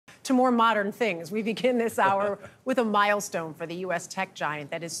to more modern things. We begin this hour with a milestone for the U.S. tech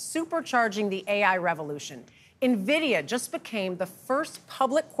giant that is supercharging the AI revolution. Nvidia just became the first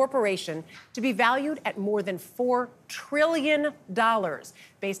public corporation to be valued at more than $4 trillion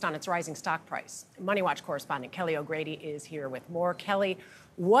based on its rising stock price. MoneyWatch correspondent Kelly O'Grady is here with more. Kelly,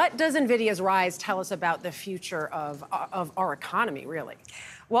 what does Nvidia's rise tell us about the future of our economy, really?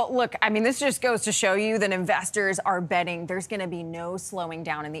 Well, look, I mean, this just goes to show you that investors are betting there's going to be no slowing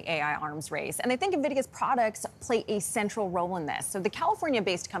down in the AI arms race. And they think Nvidia's products play a central role in this. So the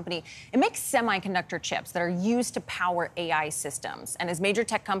California-based company, it makes semiconductor chips that are used to power AI systems. And as major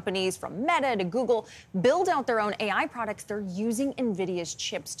tech companies from Meta to Google build out their own AI products, they're using Nvidia's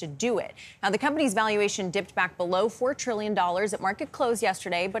chips to do it. Now, the company's valuation dipped back below $4 trillion at market close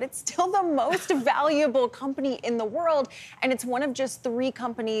yesterday, but it's still the most valuable company in the world. And it's one of just 3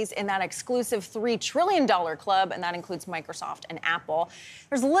 companies in that exclusive $3 trillion club, and that includes Microsoft and Apple.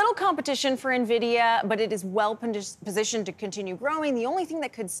 There's little competition for Nvidia, but it is well positioned to continue growing. The only thing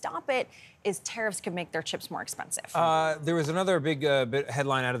that could stop it is tariffs could make their chips more expensive. There was another big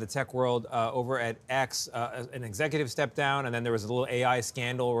headline out of the tech world over at X. An executive stepped down, and then there was a little AI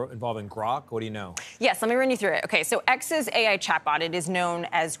scandal involving Grok. What do you know? Yes, let me run you through it. Okay, so X's AI chatbot, it is known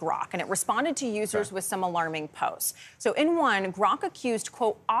as Grok, and it responded to users with some alarming posts. So in one, Grok accused,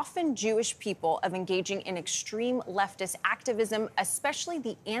 quote, often Jewish people of engaging in extreme leftist activism, especially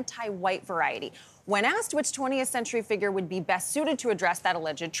the anti-white variety. When asked which 20th century figure would be best suited to address that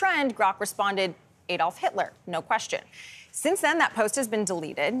alleged trend, Grok responded, Adolf Hitler, no question. Since then, that post has been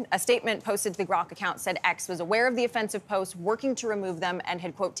deleted. A statement posted to the Grok account said X was aware of the offensive posts, working to remove them, and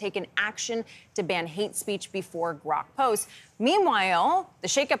had, quote, taken action to ban hate speech before Grok posts. Meanwhile, the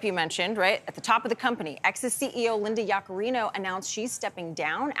shakeup you mentioned, right, at the top of the company, X's CEO Linda Yaccarino announced she's stepping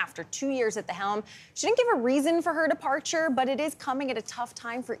down after 2 years at the helm. She didn't give a reason for her departure, but it is coming at a tough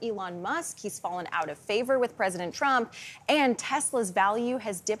time for Elon Musk. He's fallen out of favor with President Trump, and Tesla's value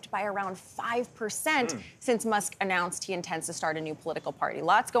has dipped by around 5% since Musk announced he intends to start a new political party.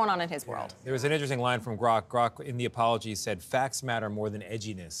 Lots going on in his world. There was an interesting line from Grok. Grok, in the apology, said, facts matter more than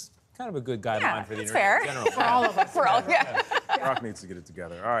edginess. Kind of a good guideline for the fair. General. For all of us. For all, Grok needs to get it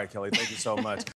together. All right, Kelly, thank you so much.